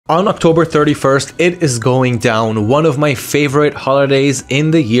On October 31st, it is going down. One of my favorite holidays in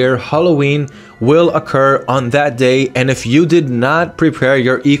the year, Halloween, will occur on that day, and if you did not prepare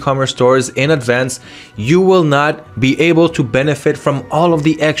your e-commerce stores in advance, you will not be able to benefit from all of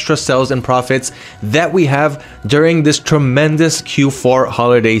the extra sales and profits that we have during this tremendous Q4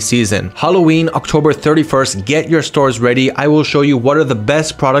 holiday season. Halloween, October 31st, get your stores ready. I will show you what are the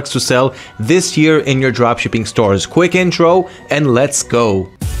best products to sell this year in your dropshipping stores. Quick intro and let's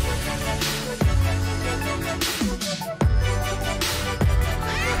go.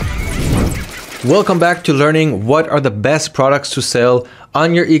 Welcome back to learning what are the best products to sell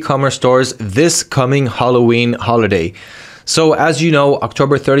on your e-commerce stores this coming Halloween holiday. So as you know,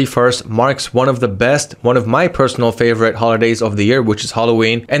 October 31st marks one of my personal favorite holidays of the year, which is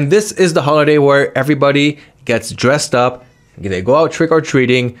Halloween. And this is the holiday where everybody gets dressed up. They go out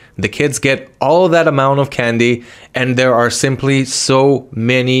trick-or-treating, the kids get all that amount of candy, and there are simply so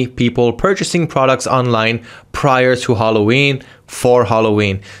many people purchasing products online prior to Halloween, for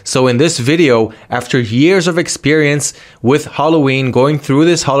Halloween. So in this video, after years of experience with Halloween, going through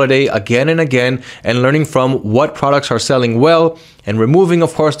this holiday again and again, and learning from what products are selling well, and removing,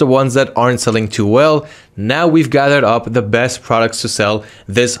 of course, the ones that aren't selling too well, now we've gathered up the best products to sell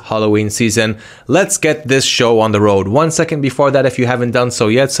this Halloween season. Let's get this show on the road. 1 second before that, if you haven't done so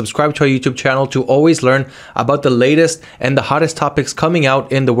yet, subscribe to our YouTube channel to always learn about the latest and the hottest topics coming out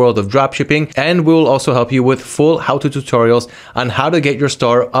in the world of dropshipping, and we will also help you with full how-to tutorials on how to get your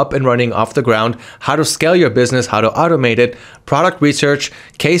store up and running off the ground, how to scale your business, how to automate it, product research,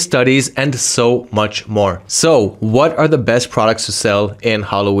 case studies, and so much more. So what are the best products to sell in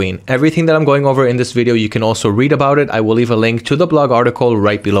Halloween? Everything that I'm going over in this video, you can also read about it. I will leave a link to the blog article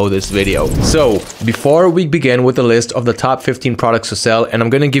right below this video. So before we begin with the list of the top 15 products to sell, and I'm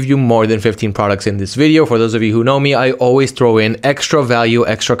going to give you more than 15 products in this video. For those of you who know me, I always throw in extra value,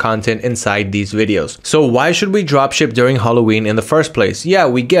 extra content inside these videos. So why should we dropship during Halloween in the first place? Yeah,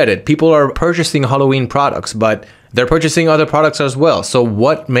 we get it. People are purchasing Halloween products, but they're purchasing other products as well. So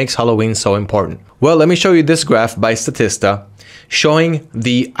what makes Halloween so important? Well, let me show you this graph by Statista showing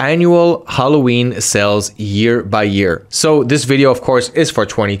the annual Halloween sales year by year. So this video, of course, is for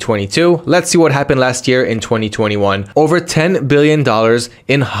 2022. Let's see what happened last year in 2021. Over $10 billion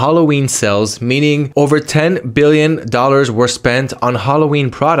in Halloween sales, meaning over $10 billion were spent on Halloween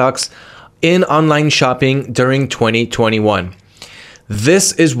products in online shopping during 2021.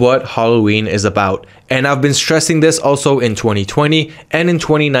 This is what Halloween is about. And I've been stressing this also in 2020 and in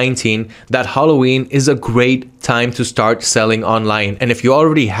 2019 that Halloween is a great time to start selling online. And if you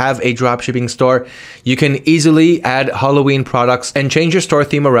already have a dropshipping store, you can easily add Halloween products and change your store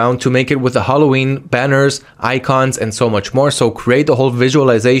theme around to make it with the Halloween banners, icons, and so much more. So create the whole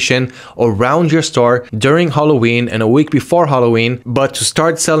visualization around your store during Halloween and a week before Halloween. But to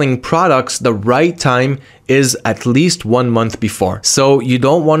start selling products, the right time is at least 1 month before. So you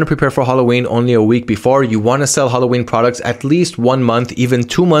don't want to prepare for Halloween only a week before. You want to sell Halloween products at least 1 month, even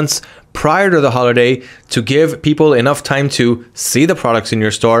 2 months prior to the holiday, to give people enough time to see the products in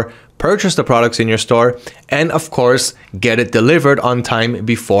your store, purchase the products in your store, and of course, get it delivered on time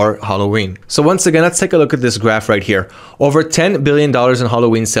before Halloween. So once again, let's take a look at this graph right here. Over $10 billion in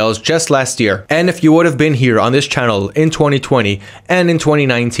Halloween sales just last year. And if you would have been here on this channel in 2020 and in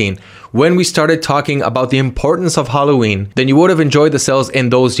 2019, when we started talking about the importance of Halloween, then you would have enjoyed the sales in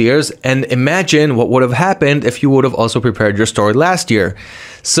those years. And imagine what would have happened if you would have also prepared your store last year.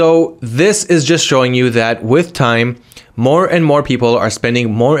 So this is just showing you that with time, more and more people are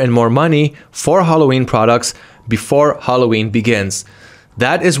spending more and more money for Halloween products before Halloween begins.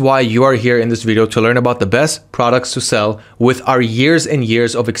 That is why you are here in this video, to learn about the best products to sell with our years and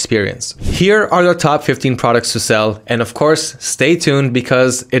years of experience. Here are the top 15 products to sell. And of course, stay tuned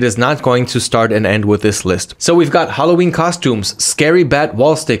because it is not going to start and end with this list. So we've got Halloween costumes, scary bat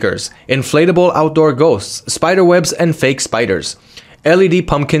wall stickers, inflatable outdoor ghosts, spider webs and fake spiders, LED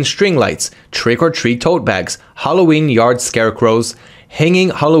pumpkin string lights, trick-or-treat tote bags, Halloween yard scarecrows, hanging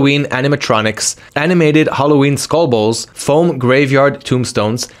Halloween animatronics, animated Halloween skull bowls, foam graveyard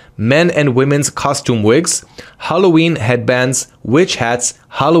tombstones, men and women's costume wigs, Halloween headbands, witch hats,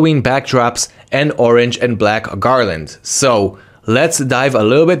 Halloween backdrops, and orange and black garland. So let's dive a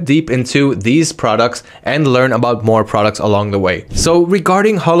little bit deep into these products and learn about more products along the way. So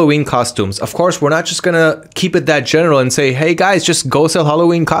regarding Halloween costumes, of course, we're not just gonna keep it that general and say, hey guys, just go sell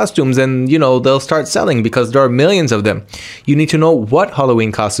Halloween costumes and they'll start selling, because there are millions of them. You need to know what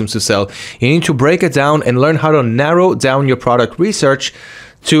Halloween costumes to sell. You need to break it down and learn how to narrow down your product research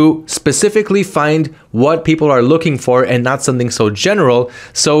to specifically find what people are looking for and not something so general.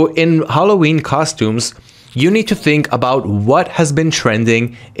 So in Halloween costumes, you need to think about what has been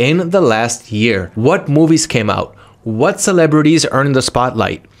trending in the last year. What movies came out? What celebrities earned the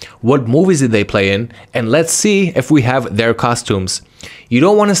spotlight? What movies did they play in? And let's see if we have their costumes. You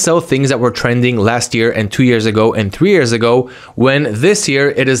don't want to sell things that were trending last year and 2 years ago and 3 years ago when this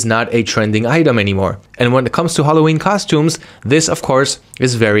year it is not a trending item anymore. And when it comes to Halloween costumes, this of course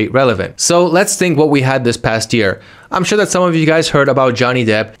is very relevant. So let's think what we had this past year. I'm sure that some of you guys heard about Johnny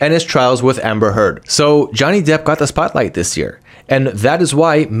Depp and his trials with Amber Heard. So Johnny Depp got the spotlight this year. And that is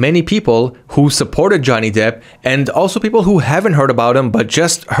why many people who supported Johnny Depp, and also people who haven't heard about him but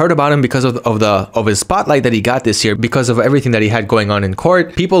just heard about him because of his spotlight that he got this year, because of everything that he had going on in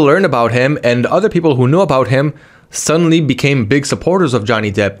court, people learned about him, and other people who knew about him suddenly became big supporters of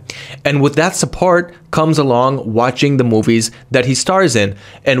Johnny Depp. And with that support comes along watching the movies that he stars in.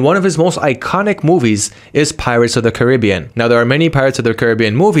 And one of his most iconic movies is Pirates of the Caribbean. Now, there are many Pirates of the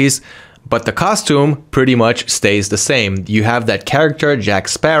Caribbean movies, but the costume pretty much stays the same. You have that character, Jack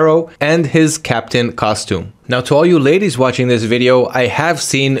Sparrow, and his captain costume. Now, to all you ladies watching this video, I have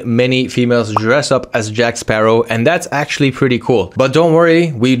seen many females dress up as Jack Sparrow, and that's actually pretty cool. But don't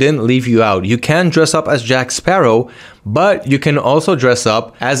worry, we didn't leave you out. You can dress up as Jack Sparrow, but you can also dress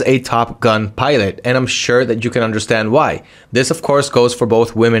up as a Top Gun pilot, and I'm sure that you can understand why. This, of course, goes for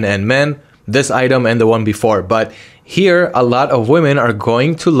both women and men, this item and the one before, but here a lot of women are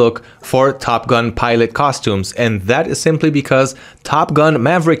going to look for Top Gun pilot costumes, and that is simply because Top Gun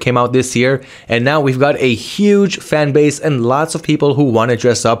Maverick came out this year, and now we've got a huge fan base and lots of people who want to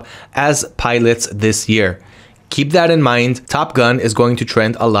dress up as pilots this year. Keep that in mind. Top Gun is going to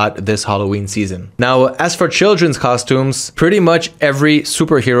trend a lot this Halloween season. Now, as for children's costumes, pretty much every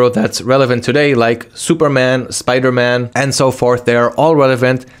superhero that's relevant today, like Superman, Spider-Man, and so forth, they are all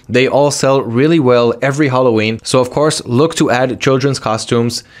relevant. They all sell really well every Halloween. So of course, look to add children's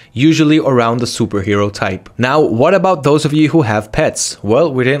costumes, usually around the superhero type. Now, what about those of you who have pets?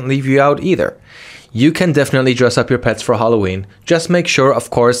 Well, we didn't leave you out either. You can definitely dress up your pets for Halloween. Just make sure, of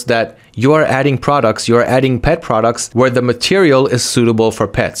course, that you are adding products, you are adding pet products where the material is suitable for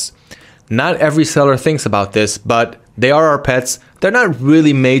pets. Not every seller thinks about this, but they are our pets. They're not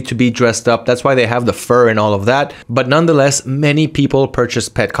really made to be dressed up. That's why they have the fur and all of that. But nonetheless, many people purchase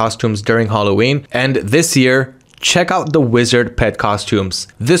pet costumes during Halloween. And this year, check out the wizard pet costumes.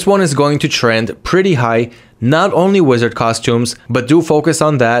 This one is going to trend pretty high. Not only wizard costumes, but do focus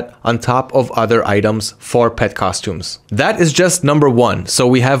on that on top of other items for pet costumes. That is just number one. So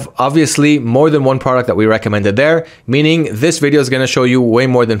we have obviously more than one product that we recommended there, meaning this video is going to show you way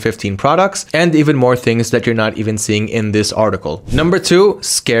more than 15 products and even more things that you're not even seeing in this article. Number two,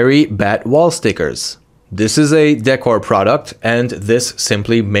 scary bat wall stickers. This is a decor product, and this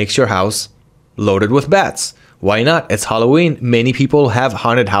simply makes your house loaded with bats. Why not? It's Halloween. Many people have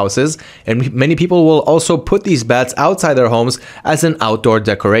haunted houses, and many people will also put these bats outside their homes as an outdoor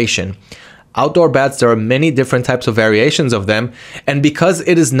decoration. Outdoor bats, there are many different types of variations of them, and because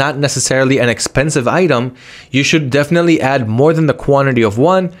it is not necessarily an expensive item, you should definitely add more than the quantity of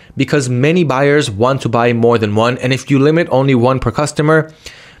one, because many buyers want to buy more than one, and if you limit only one per customer,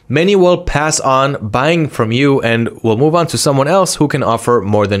 many will pass on buying from you and will move on to someone else who can offer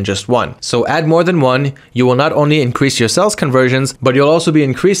more than just one. So add more than one. You will not only increase your sales conversions, but you'll also be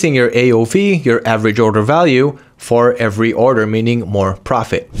increasing your AOV, your average order value, for every order, meaning more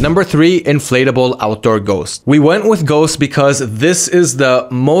profit. Number three, inflatable outdoor ghost. We went with ghost because this is the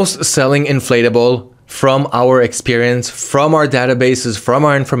most selling inflatable from our experience, from our databases, from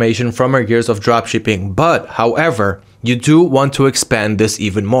our information, from our years of dropshipping. But however, you do want to expand this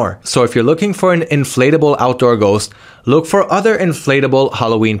even more. So if you're looking for an inflatable outdoor ghost, look for other inflatable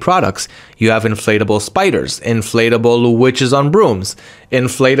Halloween products. You have inflatable spiders, inflatable witches on brooms,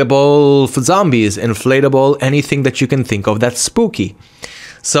 inflatable zombies, inflatable anything that you can think of that's spooky.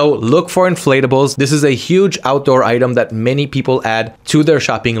 So look for inflatables. This is a huge outdoor item that many people add to their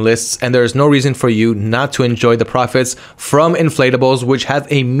shopping lists, and there's no reason for you not to enjoy the profits from inflatables, which have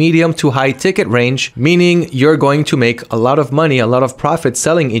a medium to high ticket range, meaning you're going to make a lot of money, a lot of profit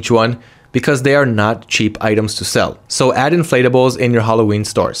selling each one, because they are not cheap items to sell. So add inflatables in your Halloween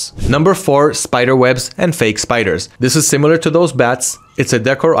stores. Number four, spider webs and fake spiders. This is similar to those bats. It's a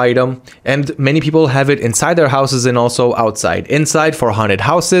decor item, and many people have it inside their houses and also outside. Inside for haunted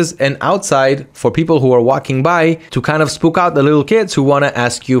houses, and outside for people who are walking by to kind of spook out the little kids who want to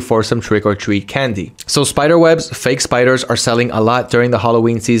ask you for some trick-or-treat candy. So spider webs, fake spiders are selling a lot during the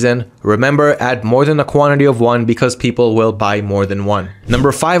Halloween season. Remember, add more than a quantity of one because people will buy more than one.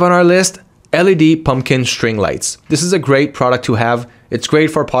 Number five on our list, LED pumpkin string lights. This is a great product to have. It's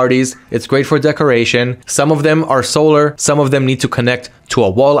great for parties, it's great for decoration. Some of them are solar, some of them need to connect to a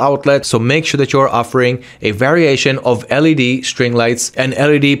wall outlet, so make sure that you're offering a variation of LED string lights and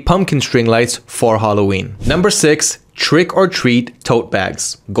LED pumpkin string lights for Halloween. Number 6, trick or treat tote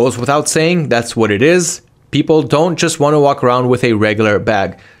bags. Goes without saying, that's what it is. People don't just want to walk around with a regular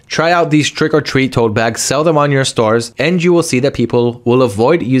bag. Try out these trick or treat tote bags, sell them on your stores, and you will see that people will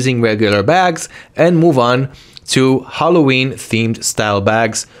avoid using regular bags and move on to Halloween themed style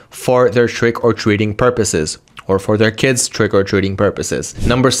bags for their trick or treating purposes, or for their kids' trick or treating purposes.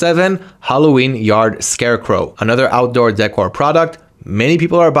 Number 7, Halloween yard scarecrow, another outdoor decor product. Many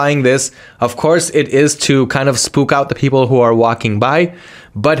people are buying this. Of course, it is to kind of spook out the people who are walking by,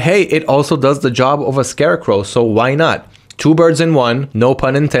 but hey, it also does the job of a scarecrow, so why not? 2 birds in one, no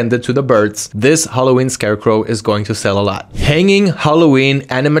pun intended to the birds. This Halloween scarecrow is going to sell a lot. Hanging Halloween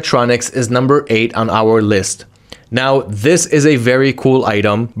animatronics is number 8 on our list. Now, this is a very cool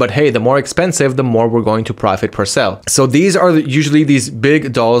item, but hey, the more expensive, the more we're going to profit per sale. So these are usually these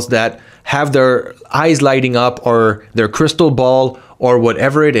big dolls that have their eyes lighting up or their crystal ball or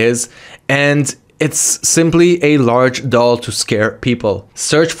whatever it is, and it's simply a large doll to scare people.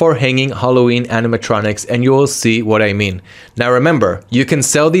 Search for hanging Halloween animatronics and you will see what I mean. Now remember, you can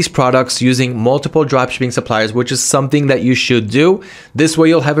sell these products using multiple dropshipping suppliers, which is something that you should do. This way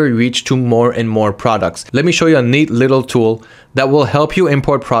you'll have a reach to more and more products. Let me show you a neat little tool that will help you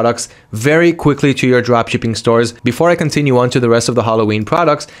import products very quickly to your dropshipping stores before I continue on to the rest of the Halloween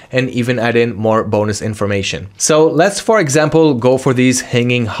products and even add in more bonus information. So let's, for example, go for these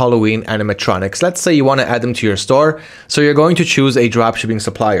hanging Halloween animatronics. Let's say you want to add them to your store. So you're going to choose a dropshipping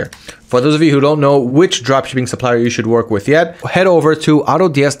supplier. For those of you who don't know which dropshipping supplier you should work with yet, head over to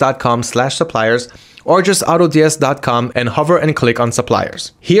autods.com/suppliers or just autods.com and hover and click on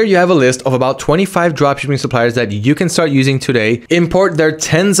suppliers. Here you have a list of about 25 dropshipping suppliers that you can start using today. Import their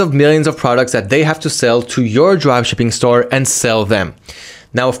tens of millions of products that they have to sell to your dropshipping store and sell them.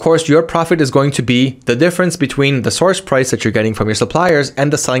 Now, of course, your profit is going to be the difference between the source price that you're getting from your suppliers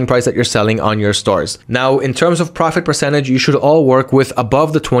and the selling price that you're selling on your stores. Now, in terms of profit percentage, you should all work with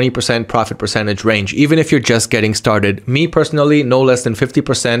above the 20% profit percentage range, even if you're just getting started. Me personally, no less than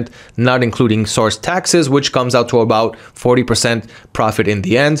 50%, not including source taxes, which comes out to about 40% profit in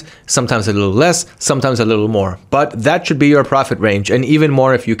the end, sometimes a little less, sometimes a little more. But that should be your profit range, and even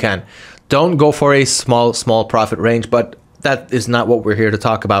more if you can. Don't go for a small profit range, but that is not what we're here to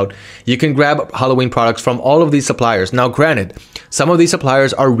talk about. You can grab Halloween products from all of these suppliers. Now, granted, some of these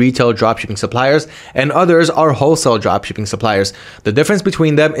suppliers are retail dropshipping suppliers and others are wholesale dropshipping suppliers. The difference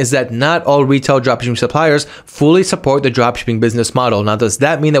between them is that not all retail dropshipping suppliers fully support the dropshipping business model. Now, does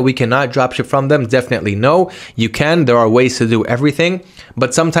that mean that we cannot dropship from them? Definitely no. You can. There are ways to do everything,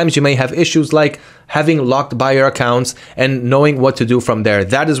 but sometimes you may have issues like having locked buyer accounts and knowing what to do from there.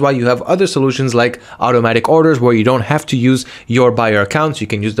 That is why you have other solutions like automatic orders where you don't have to use your buyer accounts. You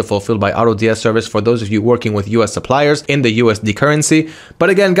can use the Fulfilled by AutoDS service for those of you working with US suppliers in the USD currency. But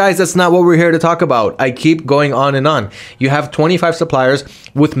again, guys, that's not what we're here to talk about. I keep going on and on. You have 25 suppliers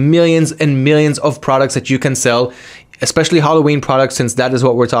with millions and millions of products that you can sell, especially Halloween products, since that is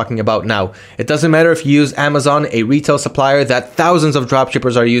what we're talking about now. It doesn't matter if you use Amazon, a retail supplier that thousands of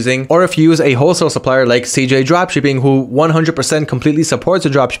dropshippers are using, or if you use a wholesale supplier like CJ Dropshipping, who 100% completely supports a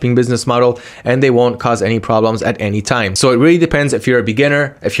dropshipping business model and they won't cause any problems at any time. So it really depends if you're a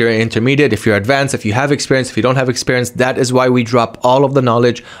beginner, if you're an intermediate, if you're advanced, if you have experience, if you don't have experience. That is why we drop all of the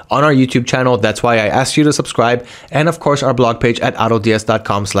knowledge on our YouTube channel. That's why I asked you to subscribe. And of course, our blog page at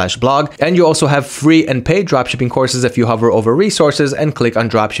autods.com/blog. And you also have free and paid dropshipping courses if you hover over resources and click on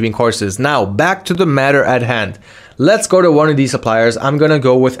dropshipping courses. Now, back to the matter at hand. Let's go to one of these suppliers. I'm gonna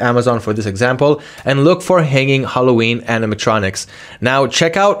go with Amazon for this example and look for hanging Halloween animatronics. Now,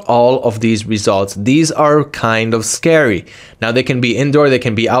 check out all of these results. These are kind of scary. Now, they can be indoor, they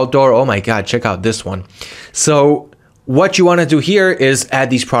can be outdoor. Oh my God, check out this one. So what you wanna do here is add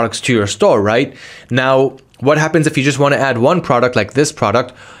these products to your store, right? Now, what happens if you just wanna add one product like this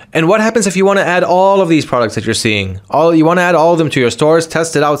product? And what happens if you want to add all of these products that you're seeing? You want to add all of them to your stores,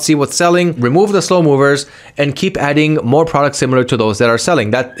 test it out, see what's selling, remove the slow movers, and keep adding more products similar to those that are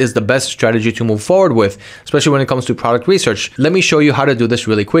selling. That is the best strategy to move forward with, especially when it comes to product research. Let me show you how to do this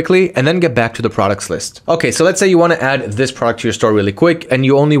really quickly and then get back to the products list. Okay, so let's say you want to add this product to your store really quick and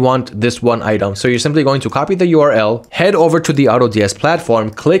you only want this one item. So you're simply going to copy the URL, head over to the AutoDS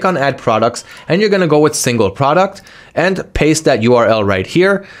platform, click on add products, and you're going to go with single product. and paste that URL right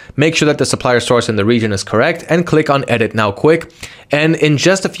here. Make sure that the supplier source in the region is correct and click on edit now quick. And in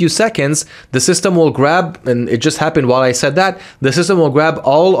just a few seconds, the system will grab, and it just happened while I said that, the system will grab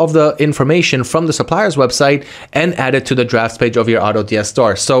all of the information from the supplier's website and add it to the drafts page of your AutoDS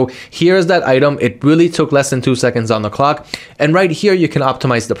store. So here's that item. It really took less than 2 seconds on the clock. And right here, you can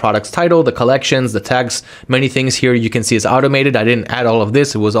optimize the product's title, the collections, the tags, many things here you can see is automated. I didn't add all of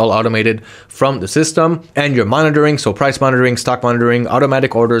this. It was all automated from the system. And your monitoring, so price monitoring, stock monitoring,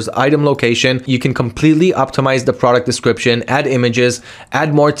 automatic orders, item location. You can completely optimize the product description, add images,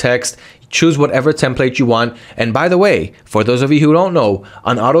 add more text, choose whatever template you want. And by the way, for those of you who don't know,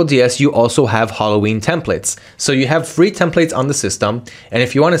 on AutoDS, you also have Halloween templates. So you have free templates on the system. And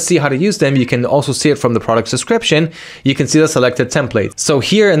if you want to see how to use them, you can also see it from the product's description. You can see the selected template. So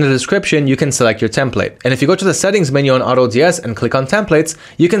here in the description, you can select your template. And if you go to the settings menu on AutoDS and click on templates,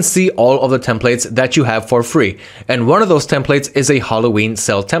 you can see all of the templates that you have for free. And one of those templates is a Halloween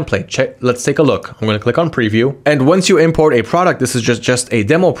sale template. Let's take a look. I'm going to click on preview. And once you import a product, this is just a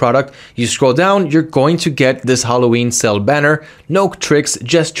demo product. You scroll down, you're going to get this Halloween sale banner. No tricks,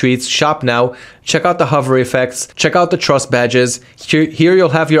 just treats, shop now. Check out the hover effects, check out the trust badges. Here you'll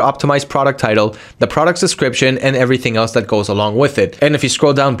have your optimized product title, the product's description, and everything else that goes along with it. And if you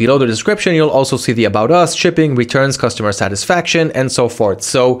scroll down below the description, you'll also see the about us, shipping, returns, customer satisfaction, and so forth.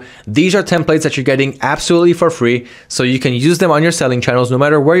 So these are templates that you're getting absolutely for free. So you can use them on your selling channels no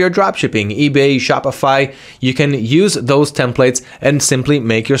matter where you're dropshipping, eBay, Shopify. You can use those templates and simply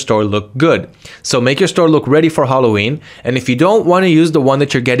make your store look good. So make your store look ready for Halloween. And if you don't want to use the one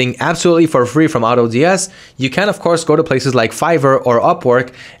that you're getting absolutely for free from AutoDS, you can of course go to places like Fiverr or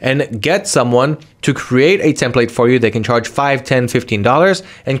Upwork and get someone to create a template for you. They can charge $5, $10, $15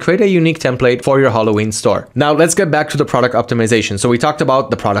 and create a unique template for your Halloween store. Now let's get back to the product optimization. So we talked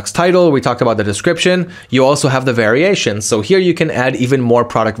about the product's title, we talked about the description. You also have the variations. So here you can add even more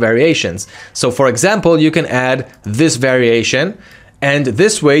product variations. So for example, you can add this variation. And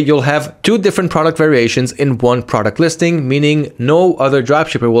this way you'll have 2 different product variations in one product listing, meaning no other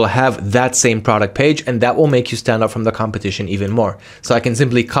dropshipper will have that same product page, and that will make you stand out from the competition even more. So I can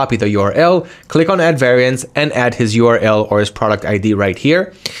simply copy the URL, click on add variants, and add his URL or his product ID right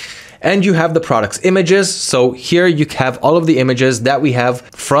here. And you have the product's images. So here you have all of the images that we have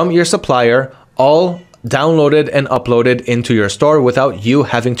from your supplier, all downloaded and uploaded into your store without you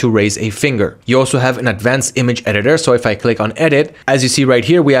having to raise a finger. You also have an advanced image editor. So if I click on edit, as you see right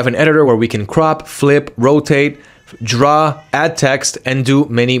here, we have an editor where we can crop, flip, rotate, draw, add text, and do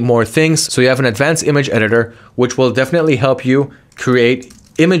many more things. So you have an advanced image editor, which will definitely help you create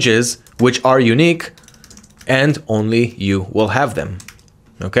images which are unique and only you will have them.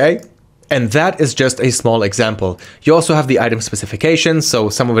 Okay? And that is just a small example. You also have the item specifications, so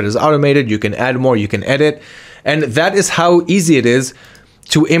some of it is automated, you can add more, you can edit. And that is how easy it is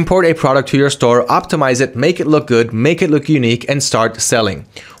to import a product to your store, optimize it, make it look good, make it look unique, and start selling.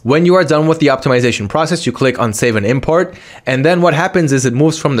 When you are done with the optimization process, you click on save and import. And then what happens is it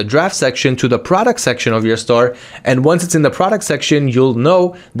moves from the draft section to the product section of your store. And once it's in the product section, you'll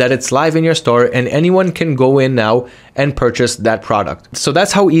know that it's live in your store and anyone can go in now and purchase that product. So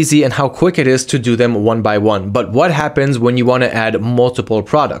that's how easy and how quick it is to do them one by one. But what happens when you want to add multiple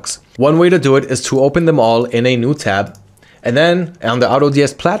products? One way to do it is to open them all in a new tab. And then on the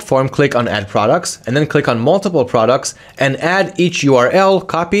AutoDS platform, click on add products and then click on multiple products and add each URL,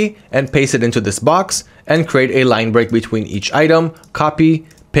 copy and paste it into this box and create a line break between each item, copy,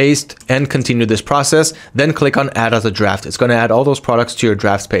 paste, and continue this process. Then click on add as a draft. It's going to add all those products to your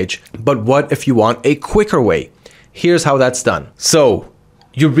drafts page. But what if you want a quicker way? Here's how that's done. So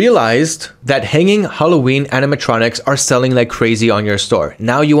you realized that hanging Halloween animatronics are selling like crazy on your store.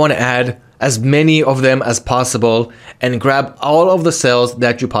 Now you want to add as many of them as possible and grab all of the sales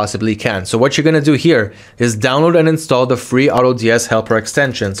that you possibly can. So what you're gonna do here is download and install the free AutoDS Helper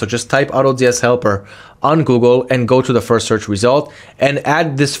extension. So just type AutoDS Helper on Google and go to the first search result and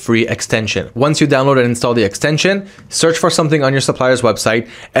add this free extension. Once you download and install the extension, search for something on your supplier's website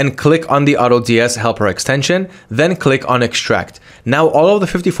and click on the AutoDS Helper extension, then click on extract. Now all of the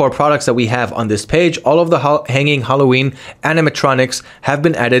 54 products that we have on this page, all of the hanging Halloween animatronics have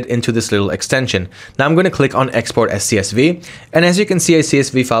been added into this little extension. Now I'm going to click on export as CSV, and as you can see, a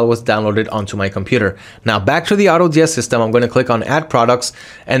CSV file was downloaded onto my computer. Now back to the AutoDS system, I'm going to click on add products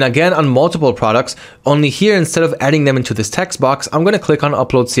and again on multiple products. Only here, instead of adding them into this text box, I'm going to click on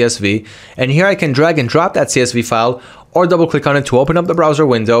upload CSV, and here I can drag and drop that CSV file or double click on it to open up the browser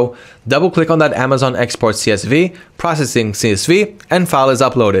window, double click on that Amazon export CSV, processing CSV, and file is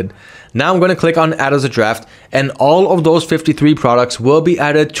uploaded. Now I'm going to click on add as a draft, and all of those 53 products will be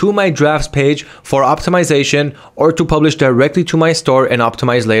added to my drafts page for optimization or to publish directly to my store and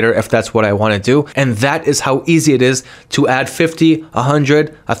optimize later if that's what I want to do. And that is how easy it is to add 50, 100,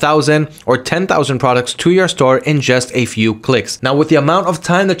 1,000 or 10,000 products to your store in just a few clicks. Now with the amount of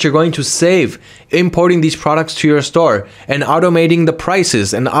time that you're going to save importing these products to your store and automating the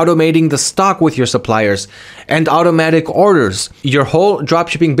prices and automating the stock with your suppliers and automatic orders, your whole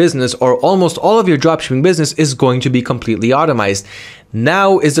dropshipping business or almost all of your dropshipping business is going to be completely automized.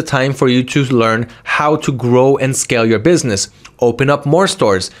 Now is the time for you to learn how to grow and scale your business. Open up more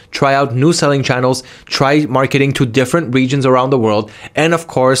stores, try out new selling channels, try marketing to different regions around the world, and of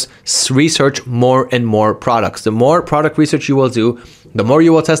course, research more and more products. The more product research you will do, the more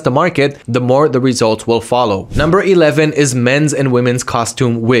you will test the market, the more the results will follow. Number 11 is men's and women's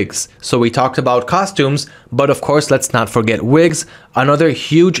costume wigs. So we talked about costumes, but of course, let's not forget wigs, another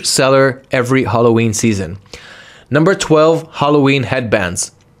huge seller every Halloween season. Number 12, Halloween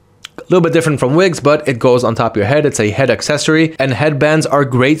headbands. A little bit different from wigs, but it goes on top of your head. It's a head accessory, and headbands are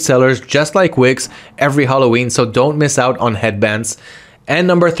great sellers just like wigs every Halloween, so don't miss out on headbands. And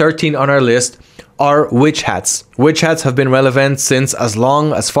number 13 on our list are witch hats. Witch hats have been relevant since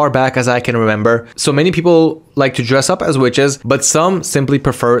as far back as I can remember. So many people like to dress up as witches, but some simply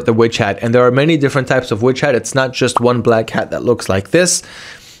prefer the witch hat. And there are many different types of witch hat. It's not just one black hat that looks like this.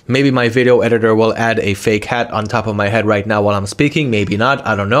 Maybe my video editor will add a fake hat on top of my head right now while I'm speaking. Maybe not,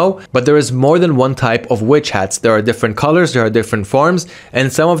 I don't know. But there is more than one type of witch hats. There are different colors, there are different forms,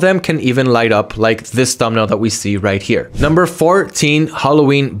 and some of them can even light up like this thumbnail that we see right here. Number 14,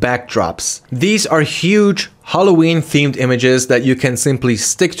 Halloween backdrops. These are huge Halloween themed images that you can simply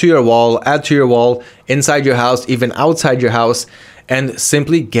stick to your wall, add to your wall, inside your house, even outside your house, and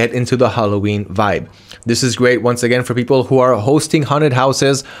simply get into the Halloween vibe. This is great once again for people who are hosting haunted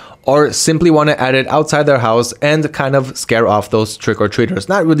houses or simply want to add it outside their house and kind of scare off those trick-or-treaters.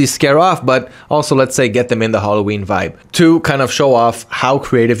 Not really scare off, but also let's say get them in the Halloween vibe to kind of show off how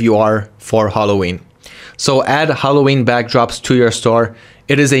creative you are for Halloween. So add Halloween backdrops to your store.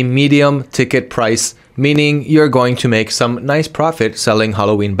 It is a medium ticket price, meaning you're going to make some nice profit selling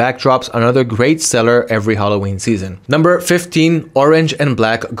Halloween backdrops, another great seller every Halloween season. Number 15, orange and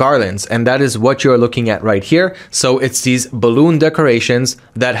black garlands, and that is what you're looking at right here. So it's these balloon decorations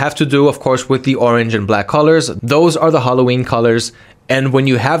that have to do, of course, with the orange and black colors. Those are the Halloween colors. And when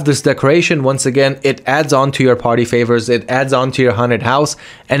you have this decoration, once again, it adds on to your party favors, it adds on to your haunted house,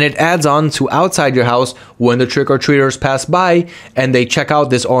 and it adds on to outside your house when the trick-or-treaters pass by and they check out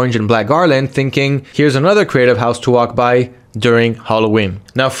this orange and black garland thinking, here's another creative house to walk by during Halloween.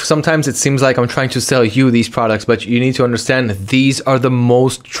 Now, sometimes it seems like I'm trying to sell you these products, but you need to understand these are the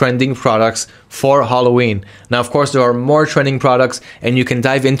most trending products for Halloween. Now, of course, there are more trending products and you can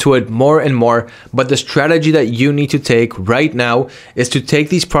dive into it more and more, but the strategy that you need to take right now is to take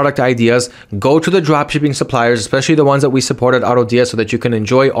these product ideas, go to the dropshipping suppliers, especially the ones that we support at AutoDS, so that you can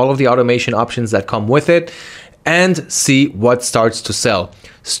enjoy all of the automation options that come with it, and see what starts to sell.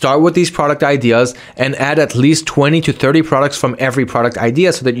 Start with these product ideas and add at least 20 to 30 products from every product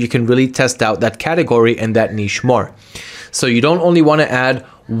idea so that you can really test out that category and that niche more. So you don't only want to add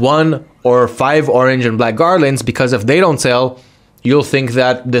 1 or 5 orange and black garlands, because if they don't sell, you'll think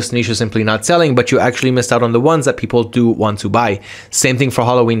that this niche is simply not selling, but you actually missed out on the ones that people do want to buy. Same thing for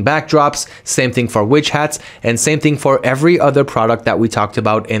Halloween backdrops, same thing for witch hats, and same thing for every other product that we talked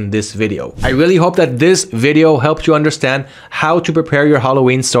about in this video. I really hope that this video helped you understand how to prepare your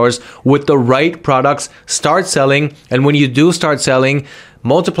Halloween stores with the right products, start selling, and when you do start selling,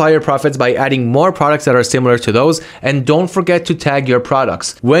 multiply your profits by adding more products that are similar to those, and don't forget to tag your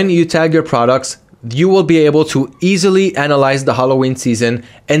products. When you tag your products, you will be able to easily analyze the Halloween season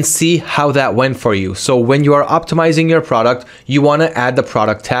and see how that went for you. So when you are optimizing your product, you want to add the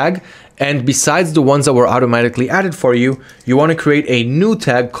product tag. And besides the ones that were automatically added for you, you want to create a new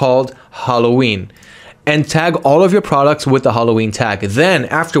tag called Halloween and tag all of your products with the Halloween tag. Then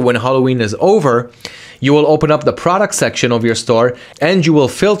after, when Halloween is over, you will open up the product section of your store and you will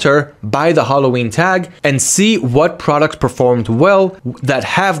filter by the Halloween tag and see what products performed well that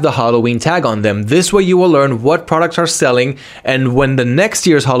have the Halloween tag on them. This way you will learn what products are selling, and when the next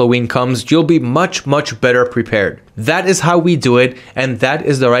year's Halloween comes, you'll be much better prepared. That is how we do it, and that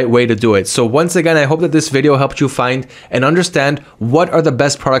is the right way to do it. So once again, I hope that this video helped you find and understand what are the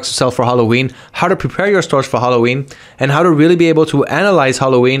best products to sell for Halloween, how to prepare your stores for Halloween, and how to really be able to analyze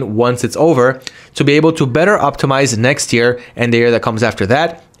Halloween once it's over to be able to better optimize next year and the year that comes after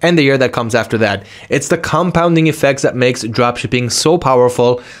that, and the year that comes after that. It's the compounding effects that makes dropshipping so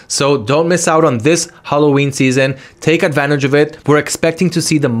powerful. So don't miss out on this Halloween season. Take advantage of it. We're expecting to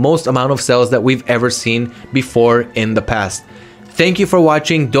see the most amount of sales that we've ever seen before in the past. Thank you for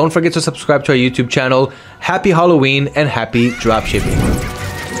watching. Don't forget to subscribe to our YouTube channel. Happy Halloween and happy dropshipping.